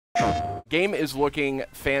Game is looking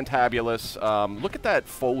fantabulous. Look at that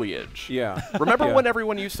foliage. Yeah. Remember when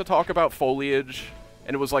everyone used to talk about foliage,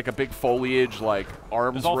 and it was like a big foliage, like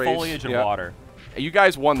arms race? It was all foliage and water. You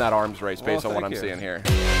guys won that arms race based on what I'm seeing here.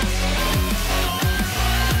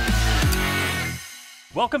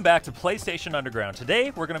 Welcome back to PlayStation Underground.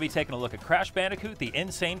 Today, we're going to be taking a look at Crash Bandicoot, the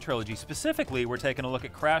Insane Trilogy. Specifically, we're taking a look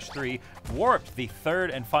at Crash 3 Warped, the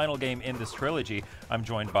third and final game in this trilogy. I'm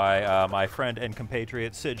joined by my friend and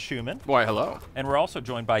compatriot, Sid Schumann. Why, hello. And we're also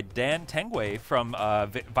joined by Dan Tengway from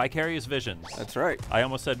Vicarious Visions. That's right. I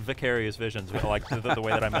almost said Vicarious Visions, like the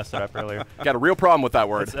way that I messed it up earlier. Got a real problem with that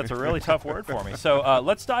word. That's a really tough word for me. So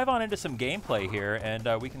let's dive on into some gameplay here,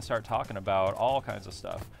 and we can start talking about all kinds of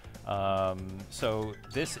stuff. So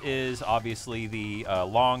this is obviously the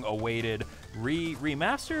long-awaited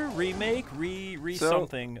remaster, remake,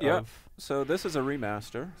 something of. So this is a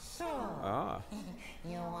remaster.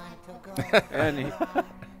 You want to go?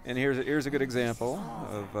 and here's a good example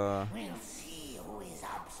of We'll see who is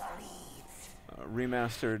obsolete.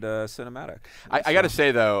 Remastered cinematic. I got to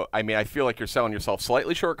say though, I mean, I feel like you're selling yourself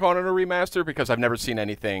slightly short calling it a remaster because I've never seen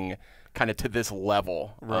anything kind of to this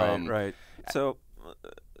level. Right.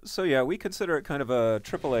 So yeah, we consider it kind of a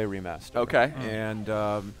AAA remaster. Okay. And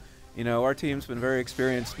you know, our team's been very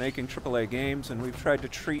experienced making AAA games, and we've tried to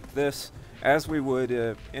treat this as we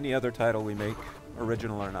would any other title we make,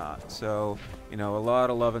 original or not. So, you know, a lot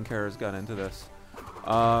of love and care has gone into this.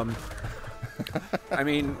 I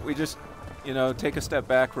mean, we just, you know, take a step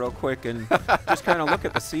back real quick and just kind of look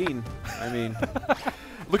at the scene. I mean,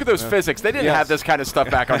 look at those physics. They didn't have this kind of stuff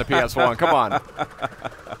back on the PS1. Come on.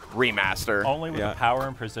 Remaster. Only with the power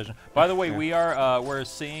and precision. By the way, we're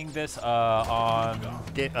seeing this on.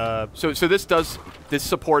 So this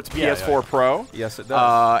supports PS4 Pro. Yes, it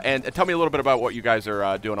does. And tell me a little bit about what you guys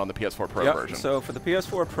are doing on the PS4 Pro version. So for the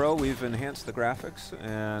PS4 Pro, we've enhanced the graphics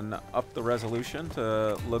and upped the resolution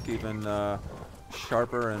to look even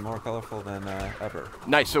sharper and more colorful than ever.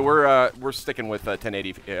 Nice. So we're sticking with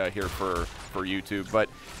 1080 here for YouTube, but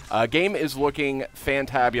game is looking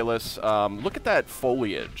fantabulous. Look at that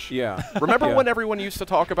foliage. Yeah. Remember when everyone used to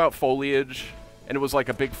talk about foliage, and it was like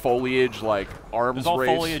a big foliage, like arms race? It was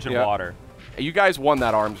all foliage and water. You guys won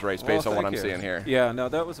that arms race based on what I'm seeing here. Yeah. No,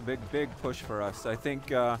 that was a big push for us. I think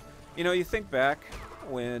you know, you think back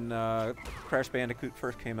when Crash Bandicoot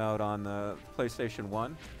first came out on the PlayStation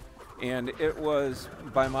 1. And it was,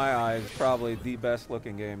 by my eyes, probably the best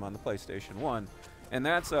looking game on the PlayStation 1. And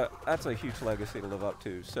that's a huge legacy to live up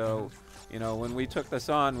to. So, you know, when we took this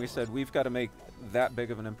on, we said we've got to make that big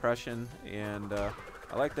of an impression. And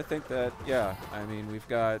I like to think that, yeah, I mean, we've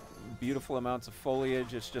got beautiful amounts of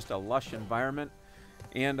foliage. It's just a lush environment.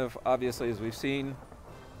 And obviously, as we've seen,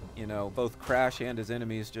 you know, both Crash and his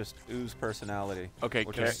enemies just ooze personality. Okay,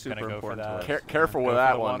 which is super important to us. Careful with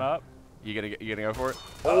that one. Up. You gonna go for it?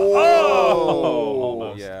 Oh!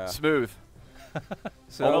 Almost. Yeah. Smooth.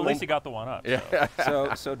 So well, at least he got the one up. Yeah.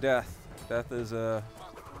 So death is a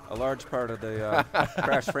large part of the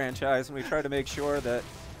Crash franchise, and we try to make sure that,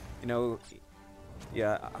 you know,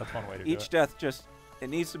 that's one way to do it. Each death it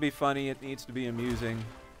needs to be funny, it needs to be amusing,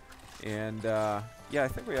 and yeah, I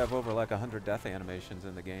think we have over like 100 death animations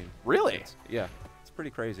in the game. Really? It's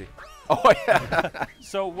pretty crazy. Oh yeah.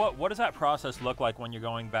 So what does that process look like when you're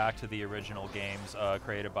going back to the original games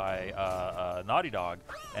created by Naughty Dog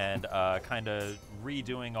and kind of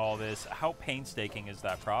redoing all this? How painstaking is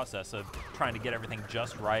that process of trying to get everything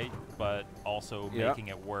just right, but also making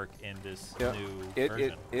it work in this new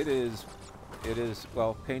version? It is,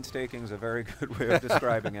 well, painstaking is a very good way of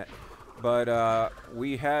describing it. But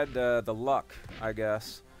we had the luck, I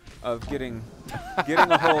guess, of getting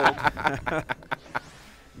a hold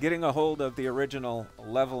getting a hold of the original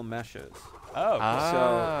level meshes. Oh,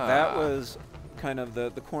 so that was kind of the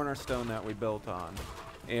cornerstone that we built on,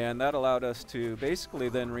 and that allowed us to basically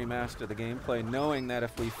then remaster the gameplay, knowing that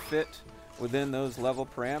if we fit within those level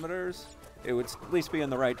parameters, it would at least be in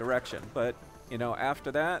the right direction. But you know,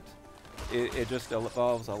 after that, it just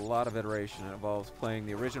involves a lot of iteration. It involves playing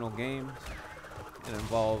the original games. It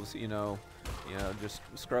involves, you know, just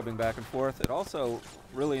scrubbing back and forth. It also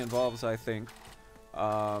really involves, I think,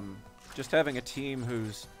 just having a team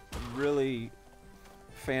who's really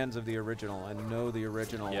fans of the original and know the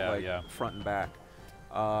original front and back.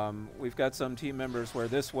 We've got some team members where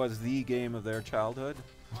this was the game of their childhood,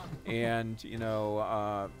 and you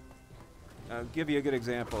know, I'll give you a good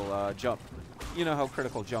example. Jump. You know how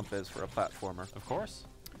critical jump is for a platformer. Of course.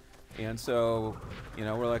 And so, you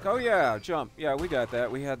know, we're like, oh yeah, jump. Yeah, we got that.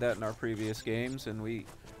 We had that in our previous games, and we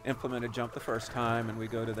implemented jump the first time, and we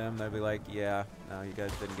go to them, they'll be like, yeah, no, you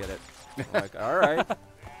guys didn't get it. I'm like, all right.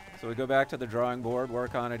 So we go back to the drawing board,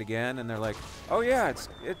 work on it again, and they're like, "Oh yeah,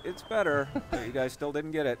 it's better, but you guys still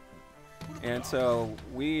didn't get it." And so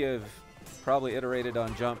we have probably iterated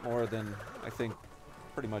on Jump more than I think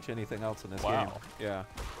pretty much anything else in this game. Yeah.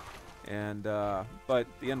 And but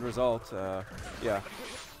the end result, yeah.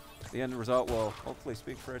 The end result will hopefully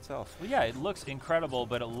speak for itself. Well, yeah, it looks incredible,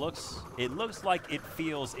 but it looks like it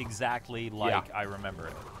feels exactly like I remember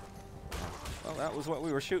it. Well, that was what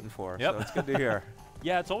we were shooting for, Yep. so it's good to hear.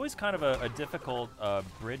 Yeah, it's always kind of a difficult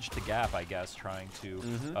bridge to gap, I guess, trying to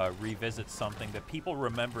revisit something that people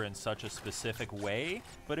remember in such a specific way.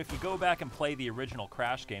 But if you go back and play the original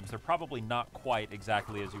Crash games, they're probably not quite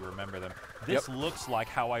exactly as you remember them. This looks like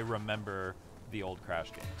how I remember the old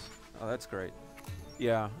Crash games. Oh, that's great.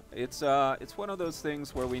 Yeah, it's one of those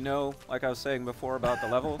things where we know, like I was saying before about the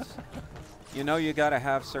levels, you know you got to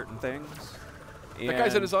have certain things. The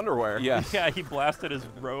guy's in his underwear. Yes. Yeah, he blasted his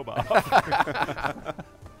robe off.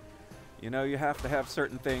 You know, you have to have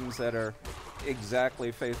certain things that are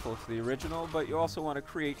exactly faithful to the original, but you also want to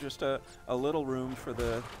create just a little room for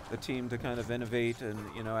the team to kind of innovate and,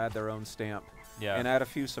 you know, add their own stamp. Yeah. And add a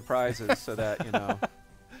few surprises so that, you know.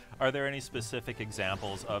 Are there any specific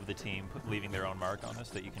examples of the team leaving their own mark on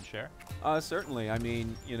this that you can share? Certainly. I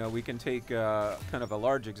mean, you know, we can take kind of a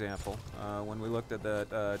large example. When we looked at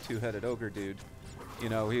that two-headed ogre dude, you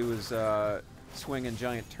know, he was swinging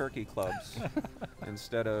giant turkey clubs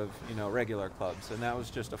instead of, you know, regular clubs. And that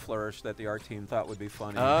was just a flourish that the art team thought would be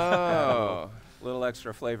funny. Oh. A little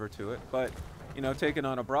extra flavor to it. But, you know, taken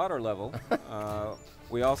on a broader level,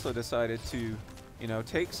 we also decided to, you know,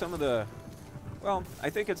 take some of the, well, I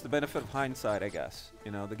think it's the benefit of hindsight, I guess. You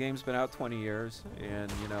know, the game's been out 20 years,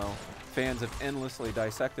 and, you know, fans have endlessly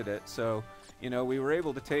dissected it. So, you know, we were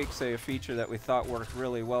able to take, say, a feature that we thought worked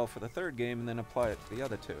really well for the third game and then apply it to the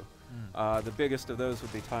other two. The biggest of those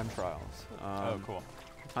would be time trials. Oh, cool.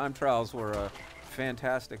 Time trials were a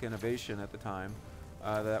fantastic innovation at the time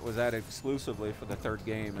that was added exclusively for the third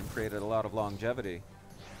game and created a lot of longevity.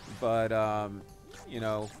 But, you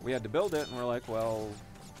know, we had to build it, and we're like, well,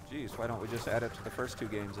 geez, why don't we just add it to the first two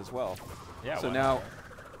games as well? Yeah. So now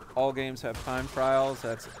all games have time trials.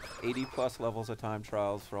 That's 80+ levels of time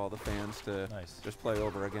trials for all the fans to just play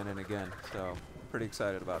over again and again. So pretty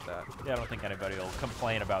excited about that. Yeah, I don't think anybody will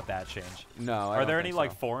complain about that change. No, Are there any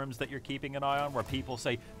like forums that you're keeping an eye on where people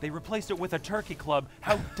say they replaced it with a turkey club?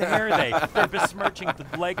 How dare they? They're besmirching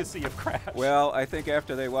the legacy of Crash. Well, I think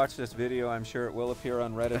after they watch this video, I'm sure it will appear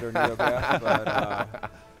on Reddit or NeoGAF,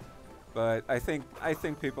 but I think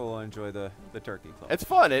people will enjoy the turkey club. It's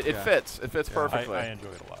fun. It fits. It fits perfectly. I enjoy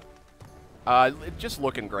it a lot. Just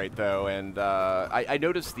looking great though, and I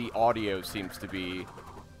noticed the audio seems to be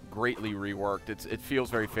greatly reworked. It feels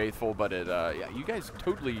very faithful, but yeah, you guys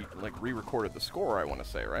totally like re-recorded the score, I want to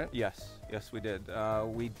say, right? Yes, we did.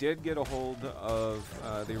 We did get a hold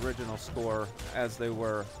of the original score as they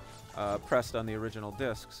were pressed on the original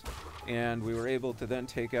discs, and we were able to then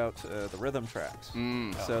take out the rhythm tracks.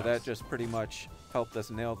 So that just pretty much helped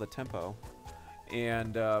us nail the tempo.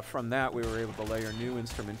 And from that, we were able to layer new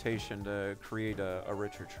instrumentation to create a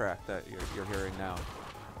richer track that you're hearing now.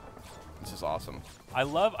 This is awesome.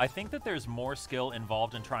 I think that there's more skill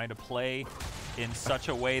involved in trying to play in such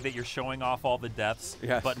a way that you're showing off all the deaths,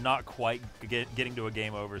 but not quite getting to a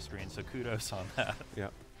game over screen. So kudos on that. Yeah.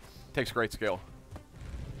 Takes great skill.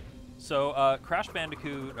 So Crash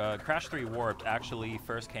Bandicoot, Crash 3 Warped actually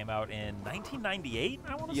first came out in 1998,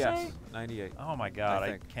 I want to say? Yes, 98. Oh my god,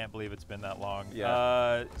 I can't believe it's been that long.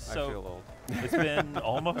 Yeah, so I feel old. It's been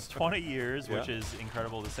almost 20 years, which is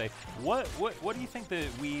incredible to say. What do you think that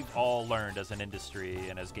we've all learned as an industry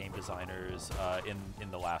and as game designers in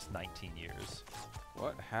the last 19 years?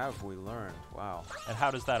 What have we learned? Wow. And how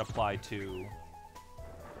does that apply to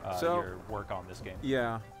your work on this game?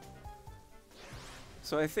 Yeah.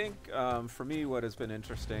 So I think for me what has been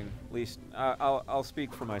interesting, at least I'll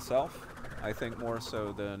speak for myself, I think more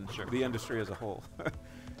so than the industry as a whole.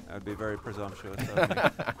 That would be very presumptuous of me.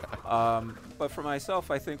 But for myself,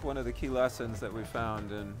 I think one of the key lessons that we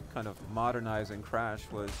found in kind of modernizing Crash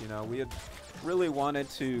was, you know, we had really wanted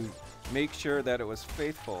to make sure that it was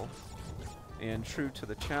faithful and true to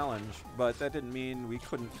the challenge, but that didn't mean we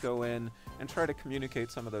couldn't go in and try to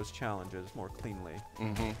communicate some of those challenges more cleanly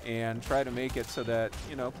and try to make it so that,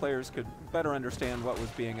 you know, players could better understand what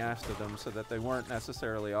was being asked of them so that they weren't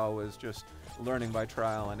necessarily always just learning by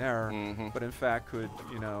trial and error, but in fact could,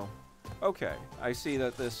 you know, okay, I see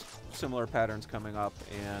that this similar pattern's coming up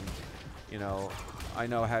and, you know, I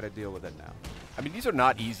know how to deal with it now. I mean, these are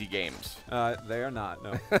not easy games. They are not,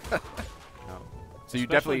 no. No. So you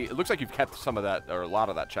definitely, it looks like you've kept some of that, or a lot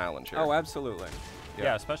of that challenge here. Oh, absolutely.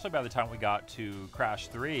 Yeah, especially by the time we got to Crash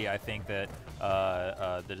 3, I think that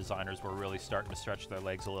the designers were really starting to stretch their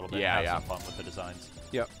legs a little bit and have some fun with the designs.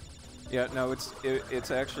 Yep. Yeah, no,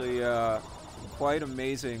 it's actually quite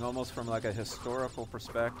amazing, almost from like a historical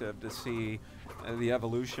perspective, to see the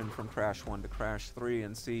evolution from Crash 1 to Crash 3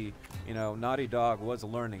 and see, you know, Naughty Dog was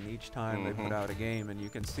learning each time they put out a game, and you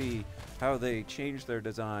can see how they changed their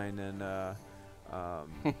design and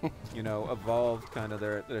you know, evolved kind of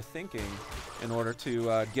their thinking in order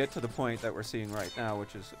to get to the point that we're seeing right now,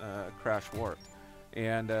 which is Crash Warped.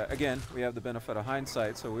 And again, we have the benefit of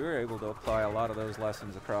hindsight, so we were able to apply a lot of those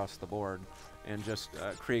lessons across the board and just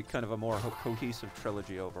create kind of a more cohesive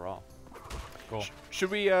trilogy overall. Cool.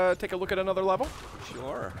 Should we take a look at another level?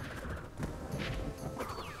 Sure.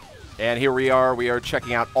 And here we are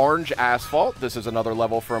checking out Orange Asphalt. This is another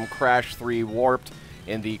level from Crash 3 Warped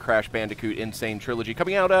in the Crash Bandicoot Insane Trilogy,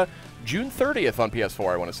 coming out June 30th on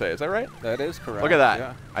PS4, I want to say. Is that right? That is correct. Look at that.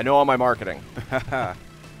 Yeah. I know all my marketing.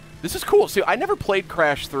 This is cool. See, I never played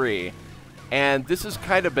Crash 3, and this is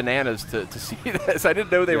kind of bananas to see this. I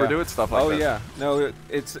didn't know they were doing stuff like this. Oh, yeah. No,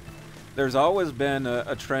 there's always been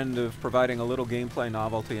a trend of providing a little gameplay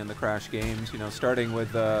novelty in the Crash games. You know, starting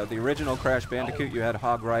with the original Crash Bandicoot, you had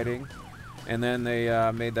hog riding, and then they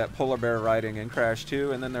made that polar bear riding in Crash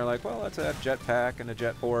 2, and then they're like, well, let's add jetpack and a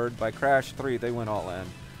jet board. By Crash 3, they went all in.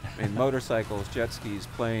 I mean, motorcycles, jet skis,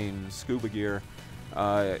 planes, scuba gear.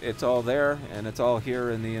 It's all there, and it's all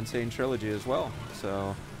here in the Insane Trilogy as well.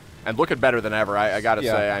 So, and looking better than ever, I gotta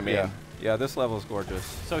say. I mean, yeah, this level's gorgeous.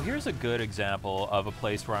 So here's a good example of a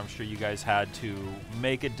place where I'm sure you guys had to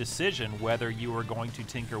make a decision whether you were going to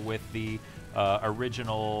tinker with the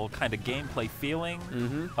original kind of gameplay feeling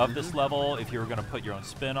of this level, if you were going to put your own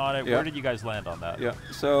spin on it. Where did you guys land on that? Yeah.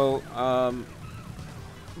 So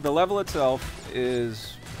the level itself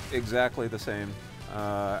is exactly the same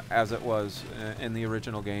as it was in the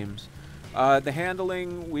original games. The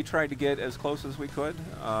handling, we tried to get as close as we could,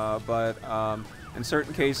 but in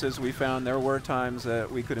certain cases we found there were times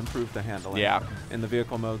that we could improve the handling in the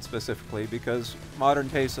vehicle mode specifically, because modern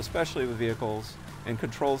tastes, especially with vehicles and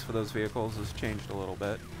controls for those vehicles, has changed a little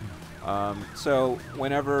bit. So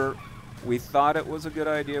whenever we thought it was a good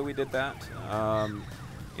idea, we did that.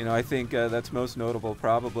 You know, I think that's most notable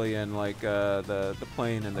probably in like the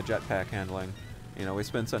plane and the jetpack handling. You know, we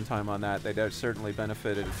spent some time on that. They certainly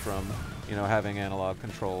benefited from, you know, having analog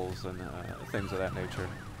controls and things of that nature.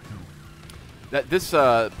 This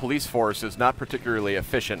police force is not particularly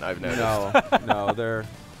efficient, I've noticed. No, they're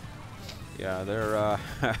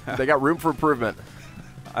they got room for improvement.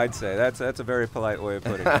 I'd say that's a very polite way of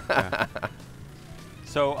putting it. Yeah.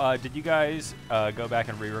 So, did you guys go back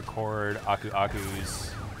and re-record Aku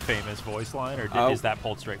Aku's famous voice line, or is that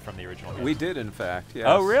pulled straight from the original game? We did, in fact. Yes.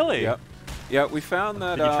 Oh, really? Yep. Yeah, we found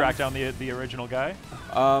that. Did you track down the original guy?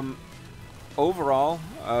 Overall,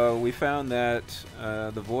 we found that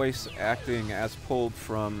the voice acting as pulled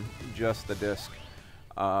from just the disc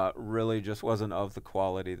really just wasn't of the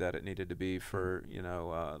quality that it needed to be for, you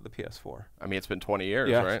know, the PS4. I mean, it's been 20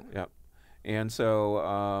 years, right? Yep. And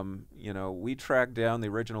so, you know, we tracked down the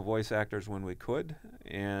original voice actors when we could,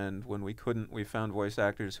 and when we couldn't, we found voice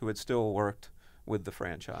actors who had still worked with the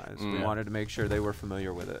franchise. We wanted to make sure they were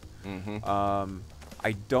familiar with it.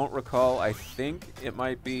 I don't recall. I think it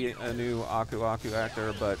might be a new Aku Aku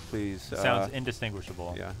actor, but please. Sounds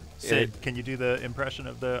indistinguisable. Yeah. Sid, can you do the impression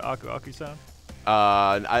of the Aku Aku sound?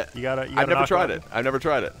 I've never tried it. I've never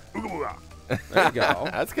tried it. There you go.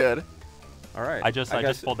 That's good. All right. I just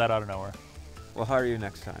pulled that out of nowhere. We'll hire you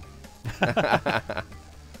next time.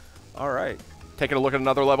 All right. Taking a look at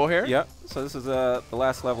another level here? Yep. So this is the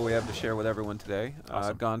last level we have to share with everyone today.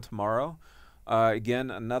 Awesome. Gone Tomorrow. Again,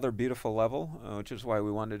 another beautiful level, which is why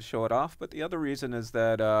we wanted to show it off. But the other reason is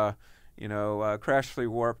that, you know, Crash 3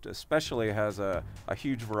 Warped especially has a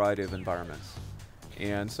huge variety of environments.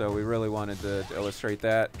 And so we really wanted to illustrate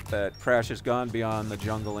that Crash has gone beyond the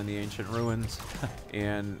jungle and the ancient ruins,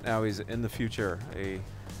 and now he's in the future, a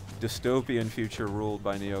dystopian future ruled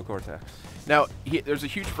by Neocortex. Now, there's a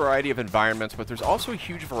huge variety of environments, but there's also a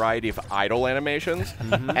huge variety of idle animations,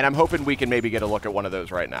 and I'm hoping we can maybe get a look at one of those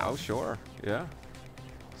right now. Oh, sure. Yeah.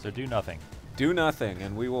 So do nothing. Do nothing,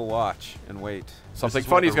 and we will watch and wait. Something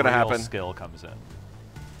funny's going to happen. Skill comes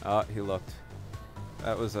in. He looked.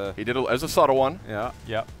 That was a... He did as a subtle one. Yeah.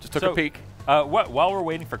 Yep. Just took a peek. While we're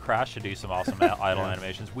waiting for Crash to do some awesome idle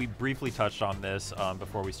animations, we briefly touched on this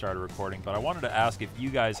before we started recording, but I wanted to ask if you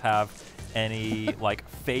guys have any like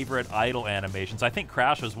favorite idle animations. I think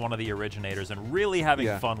Crash was one of the originators and really having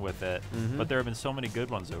fun with it, but there have been so many good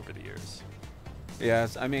ones over the years.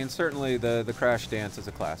 Yes, I mean, certainly the Crash dance is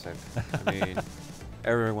a classic. I mean,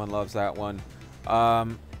 everyone loves that one.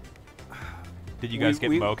 Did you guys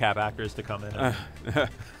get mocap actors to come in?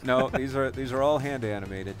 No, these are all hand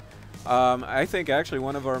animated. I think actually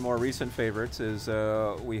one of our more recent favorites is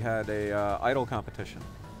we had a idol competition.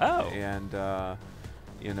 Oh. And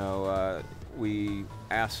you know, we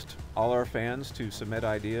asked all our fans to submit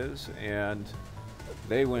ideas, and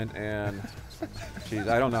they went and, geez,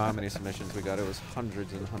 I don't know how many submissions we got. It was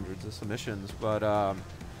hundreds and hundreds of submissions, but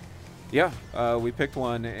yeah, we picked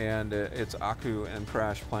one, and it's Aku and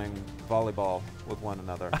Crash playing volleyball with one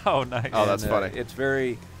another. Oh, nice. Oh, that's funny. It's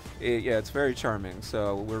very, yeah, it's very charming.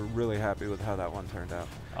 So we're really happy with how that one turned out.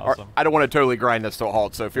 Awesome. I don't want to totally grind this to a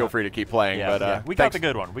halt, so feel free to keep playing. Yeah, but yeah. We got the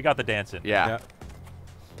good one. We got the dancing. Yeah.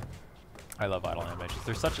 I love idle animations.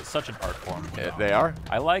 They're such an art form. They are.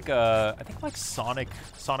 I like I think like Sonic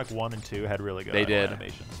 1 and 2 had really good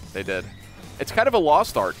animations. They did. It's kind of a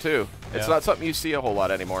lost art too. It's Yeah. not something you see a whole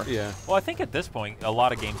lot anymore. Yeah. Well, I think at this point, a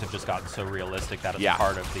lot of games have just gotten so realistic that it's Yeah.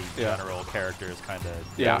 part of the general character's kind of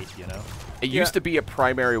Yeah. date, you know? It used to be a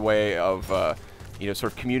primary way of, you know,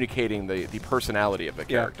 sort of communicating the personality of the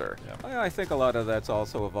character. I think a lot of that's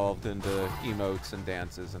also evolved into emotes and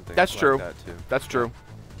dances and things That's like true. that too. That's true.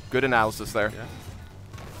 Good analysis there. Yeah.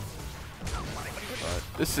 But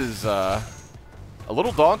this is a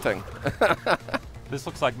little daunting. This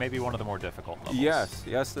looks like maybe one of the more difficult levels. Yes,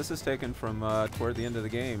 yes, this is taken from toward the end of the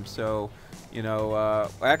game. So, you know,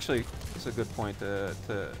 actually, it's a good point to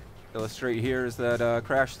illustrate here is that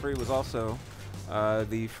Crash 3 was also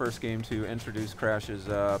the first game to introduce Crash's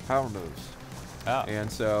power moves. Oh.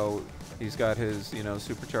 And so he's got his, you know,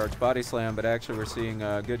 supercharged body slam, but actually we're seeing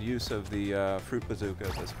good use of the fruit bazooka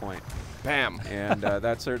at this point. Bam. And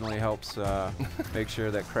that certainly helps make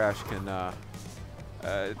sure that Crash can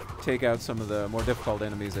take out some of the more difficult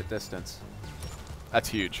enemies at distance. That's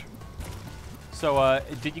huge. So,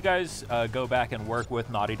 did you guys go back and work with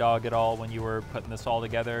Naughty Dog at all when you were putting this all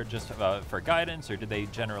together, just for guidance, or did they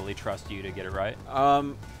generally trust you to get it right?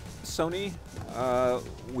 Sony,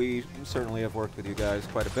 we certainly have worked with you guys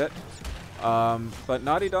quite a bit, but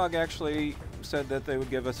Naughty Dog actually said that they would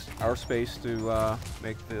give us our space to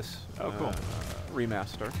make this cool.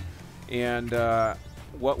 remaster. And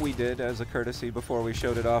what we did as a courtesy before we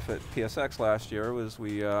showed it off at PSX last year was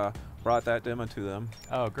we brought that demo to them.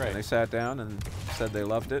 Oh, great. And they sat down and said they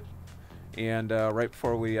loved it. And right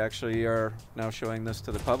before we actually are now showing this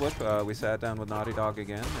to the public, we sat down with Naughty Dog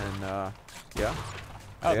again, and yeah,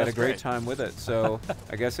 they had a great time with it. So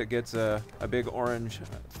I guess it gets a big orange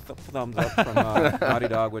thumbs up from Naughty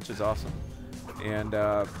Dog, which is awesome. And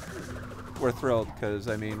we're thrilled because,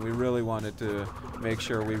 I mean, we really wanted to make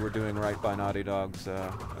sure we were doing right by Naughty Dog's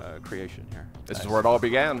creation here. This is where it all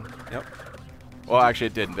began. Yep. Well, actually,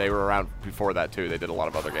 it didn't. They were around before that too. They did a lot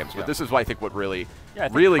of other games, but this is, I think, what really, I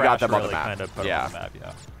think really Crash got them on the really map. kind of put them on the map,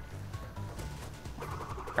 yeah.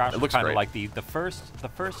 Crash It was looks kind of great. like the first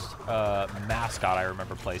mascot I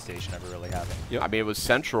remember PlayStation ever really having. Yep. I mean, it was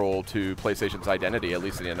central to PlayStation's identity, at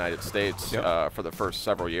least in the United States, for the first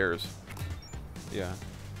several years. Yeah.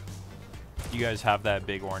 You guys have that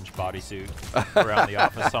big orange bodysuit around the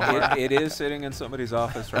office somewhere? It is sitting in somebody's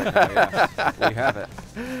office right now, yes. We have it.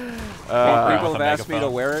 Around People with have a asked me to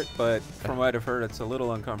megaphone. wear it, but from what I've heard, it's a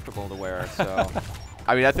little uncomfortable to wear. So,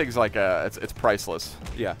 I mean, that thing's like it's priceless.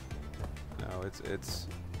 yeah. No,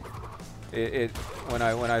 it when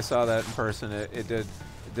I saw that in person, it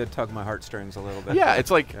did tug my heartstrings a little bit. Yeah,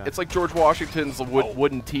 it's like George Washington's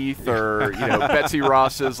wooden teeth, or you know, Betsy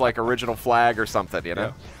Ross's like original flag or something. You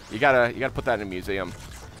know, you gotta put that in a museum.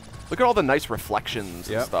 Look at all the nice reflections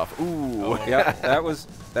and stuff. Ooh. Yeah, that was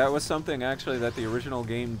something actually that the original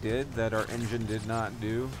game did that our engine did not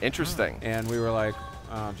do. Interesting. And we were like,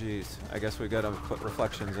 oh, geez, I guess we got to put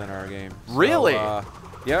reflections in our game. Really? So,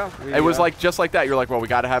 yeah. It was like just like that. You're like, well, we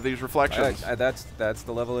got to have these reflections. That's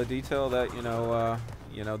the level of detail that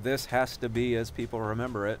this has to be as people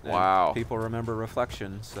remember it. And Wow. people remember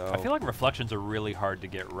reflections. So I feel like reflections are really hard to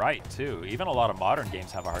get right, too. Even a lot of modern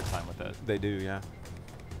games have a hard time with it. they do, yeah.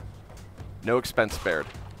 No expense spared.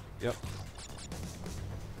 Yep.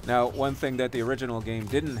 Now, one thing that the original game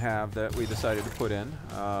didn't have that we decided to put in,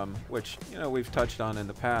 which we've touched on in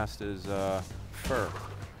the past, is fur.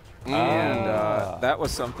 And that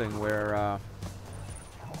was something where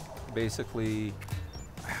basically,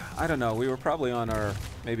 I don't know, we were probably on our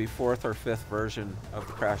maybe 4th or 5th version of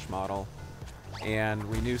the Crash model, and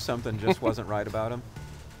we knew something just wasn't right about him.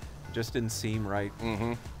 Just didn't seem right.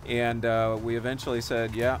 Mm-hmm. And we eventually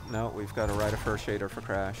said, yeah, no, we've got to write a fur shader for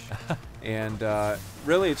Crash. And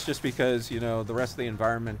really it's just because, the rest of the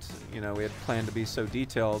environment, we had planned to be so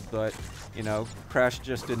detailed, but, Crash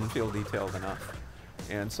just didn't feel detailed enough.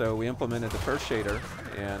 And so we implemented the first shader,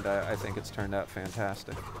 and I think it's turned out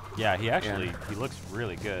fantastic. Yeah, he looks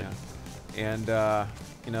really good. Yeah. And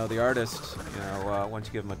you know, the artists, you know, once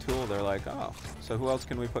you give them a tool, they're like, oh, so who else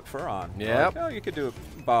can we put fur on? Yeah. Like, oh, you could do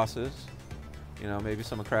bosses, you know, maybe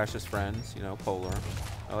some of Crash's friends, you know, Polar.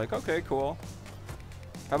 They're like, okay, cool.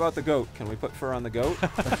 How about the goat? Can we put fur on the goat?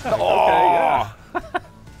 Like, okay, yeah.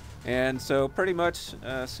 And so pretty much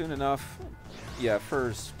soon enough, yeah,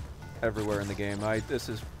 fur's everywhere in the game. This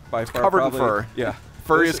is by far covered in probably, fur. Yeah.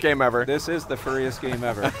 Furriest game ever. This is the furriest game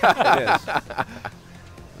ever. It is.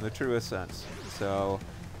 In the truest sense. So.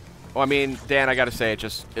 Well, I mean, Dan, I got to say,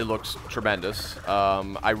 it looks tremendous.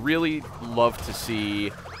 I really love to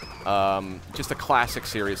see just a classic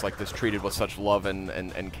series like this treated with such love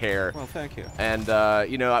and care. Well, thank you. And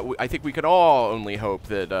you know, I think we could all only hope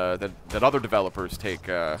that that other developers take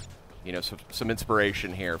you know, some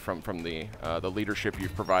inspiration here from the leadership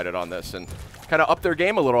you've provided on this, and kind of up their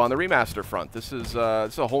game a little on the remaster front. This is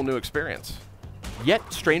a whole new experience, yet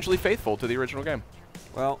strangely faithful to the original game.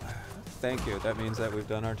 Well, thank you. That means that we've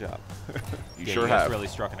done our job. You Yeah, sure you guys have. really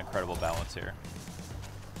struck an incredible balance here.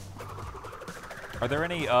 Are there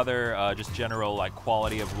any other just general like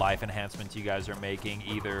quality of life enhancements you guys are making,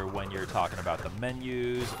 either when you're talking about the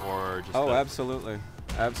menus or just? Oh, absolutely,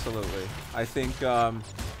 absolutely. I think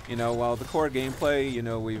you know, while the core gameplay, you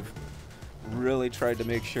know, we've really tried to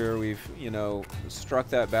make sure we've, you know, struck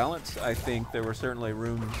that balance. I think there were certainly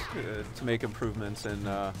rooms to make improvements in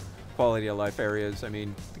quality of life areas. I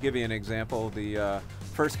mean, to give you an example, the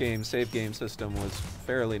first game save game system was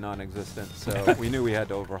fairly non-existent, so we knew we had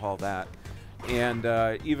to overhaul that. And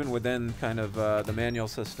even within kind of the manual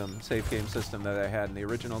system, save game system that I had in the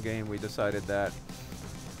original game, we decided that,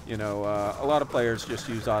 you know, a lot of players just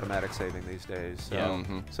use automatic saving these days. So,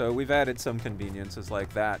 Yeah. So we've added some conveniences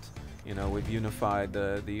like that. You know, we've unified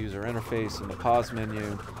the user interface and the pause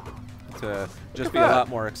menu to just be a lot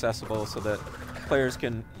more accessible so that players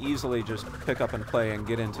can easily just pick up and play and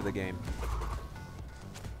get into the game.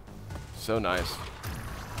 So nice.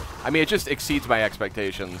 I mean, it just exceeds my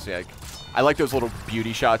expectations. Like, I like those little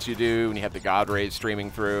beauty shots you do, and you have the God rays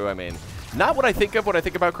streaming through. I mean, not what I think of when I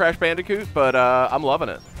think about Crash Bandicoot, but I'm loving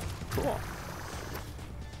it. Cool.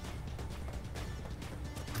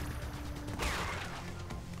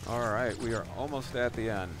 All right, we are almost at the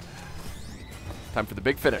end. Time for the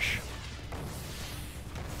big finish.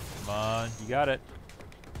 Come on, you got it.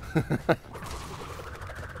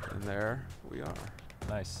 And there we are.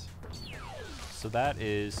 Nice. So that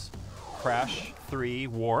is Crash 3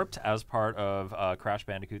 Warped as part of Crash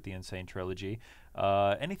Bandicoot: The Insane Trilogy.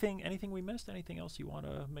 Anything we missed? Anything else you want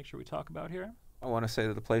to make sure we talk about here? I want to say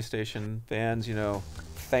to the PlayStation fans, you know,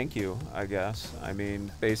 thank you, I guess. I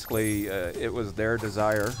mean, basically, it was their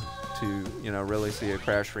desire to, you know, really see a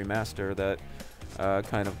Crash remaster that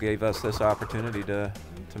kind of gave us this opportunity to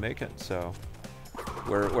make it. So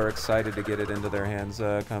we're excited to get it into their hands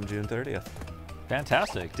come June 30th.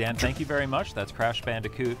 Fantastic. Dan, thank you very much. That's Crash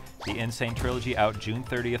Bandicoot: The Insane Trilogy, out June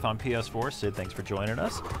 30th on PS4. Sid, thanks for joining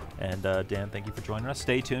us. And Dan, thank you for joining us.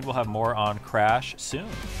 Stay tuned. We'll have more on Crash soon.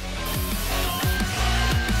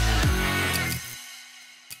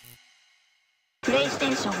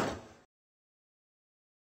 PlayStation